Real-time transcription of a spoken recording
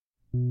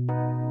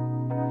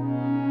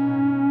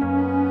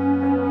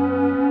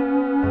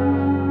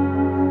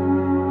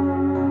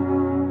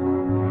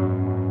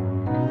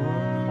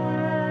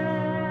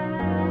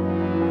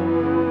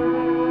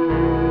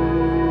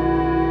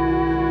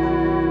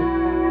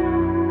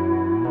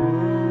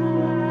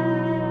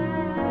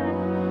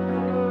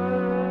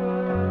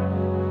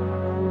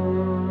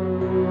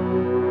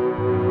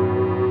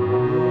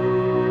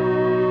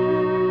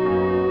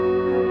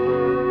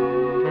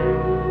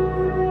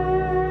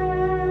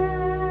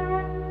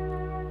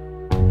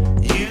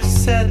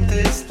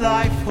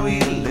we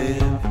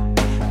live,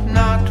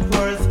 not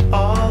worth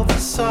all the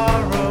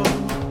sorrow.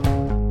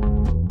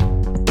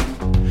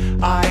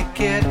 I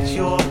get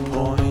your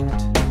point,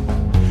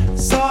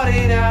 sort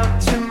it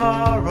out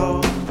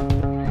tomorrow.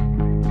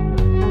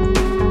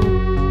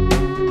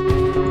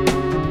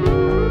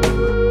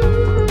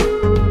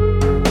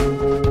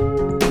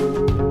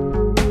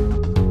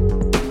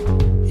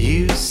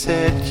 You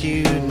said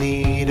you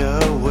need a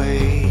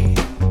way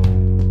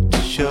to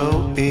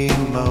show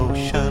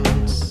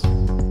emotions.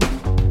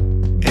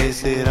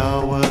 Is it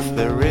all worth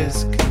the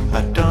risk?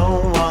 I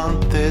don't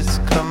want this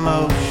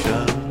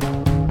commotion.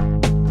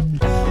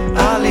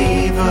 I'll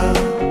leave her,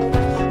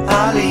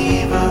 I'll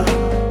leave her,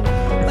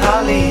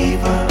 I'll leave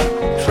her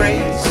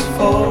trace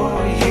for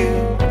you.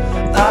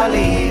 I'll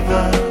leave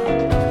her,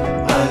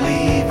 I'll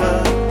leave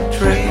her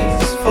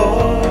trace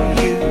for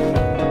you.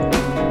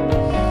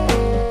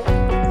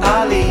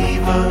 I'll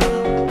leave her,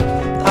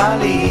 I'll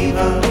leave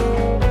her,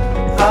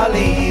 I'll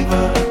leave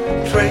her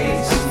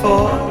trace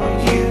for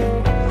you.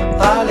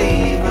 I'll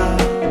leave her,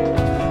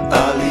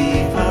 I'll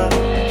leave her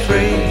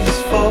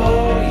trace for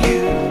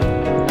you.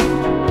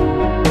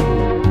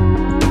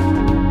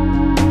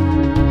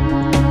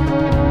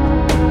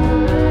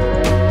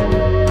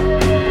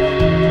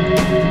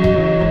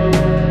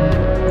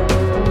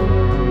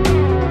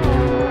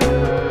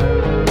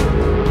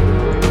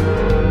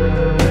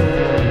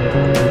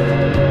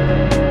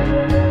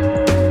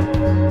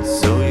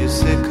 So you're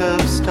sick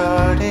of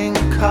starting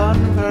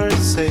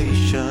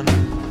conversations.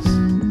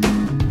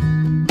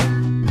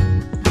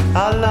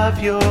 I love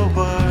your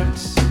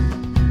words,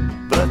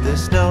 but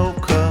there's no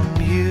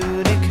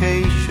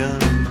communication.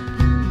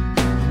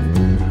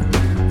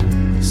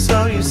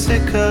 So you're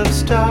sick of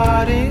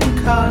starting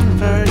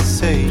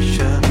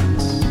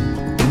conversations.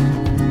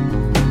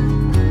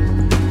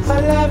 I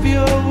love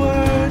your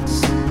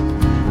words,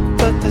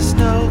 but there's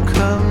no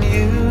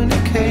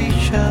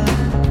communication.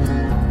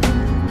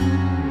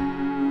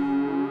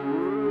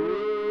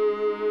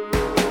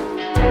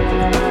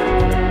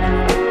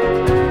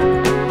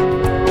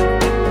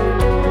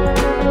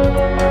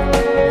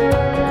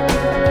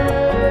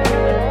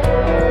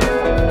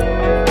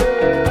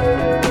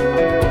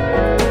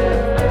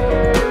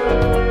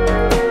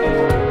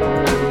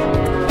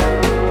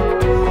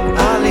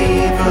 I'll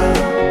leave her,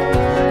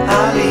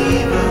 I'll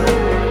leave her,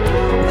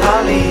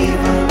 I'll leave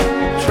her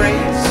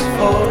trace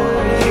for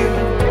you.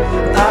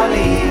 I'll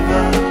leave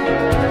her,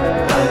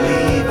 I'll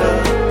leave her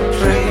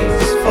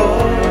trace for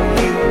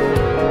you.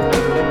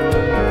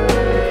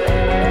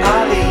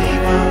 I'll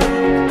leave her,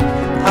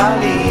 I'll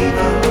leave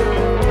her,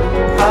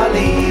 I'll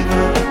leave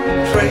her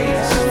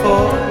trace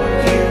for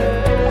you.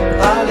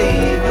 I'll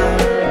leave her,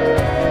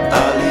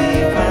 I'll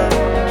leave her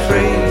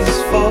trace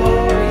for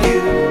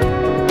you.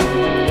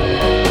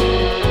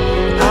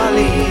 I'll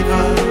leave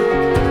her,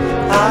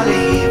 I'll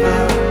leave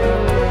her,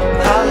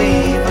 I'll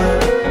leave her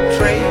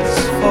trace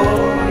for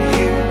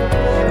you.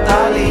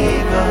 I'll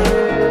leave her,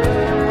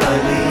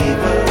 I'll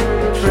leave her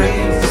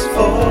trace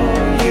for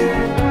you.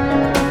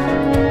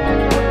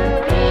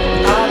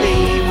 I'll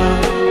leave her,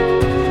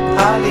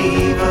 I'll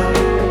leave her,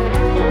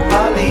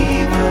 I'll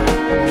leave her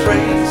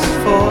trace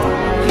for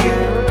you.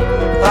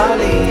 I'll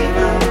leave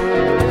her,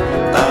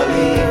 I'll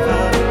leave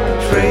her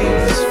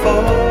trace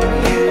for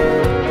you.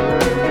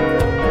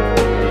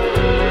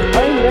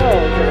 I know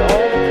that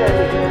all the time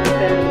that you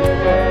spend in the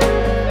dark,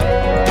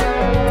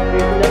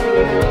 there's nothing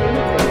you can do for it.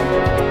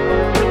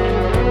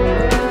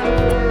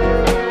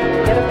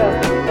 Forget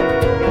about the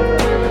time.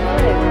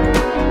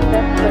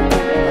 That's what I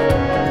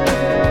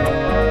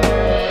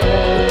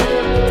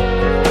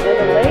and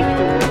the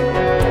lake is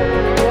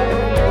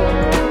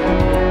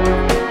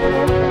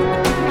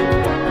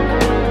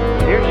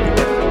Here she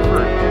gets the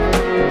first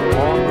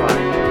long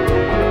ride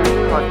through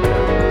the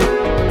continent.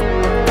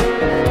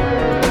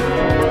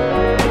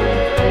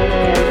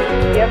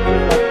 and yep,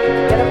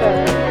 forget about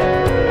the time.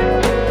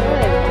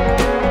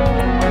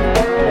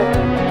 That's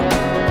nothing.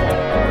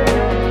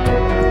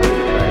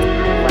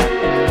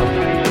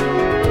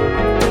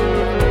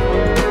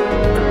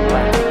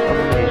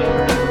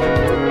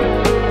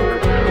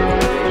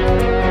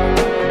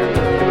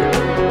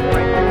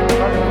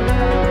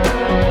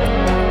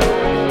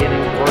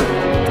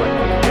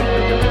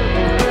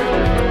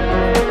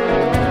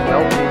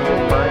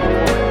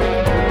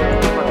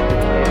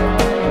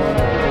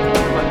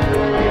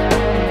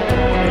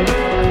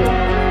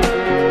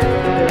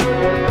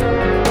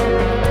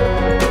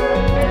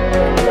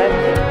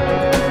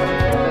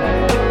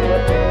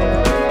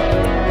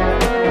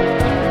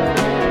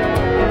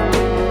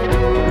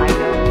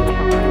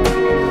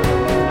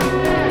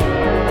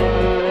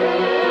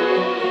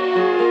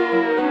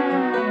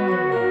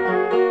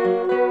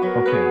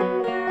 Okay,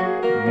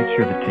 make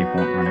sure the tape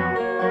won't run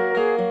out.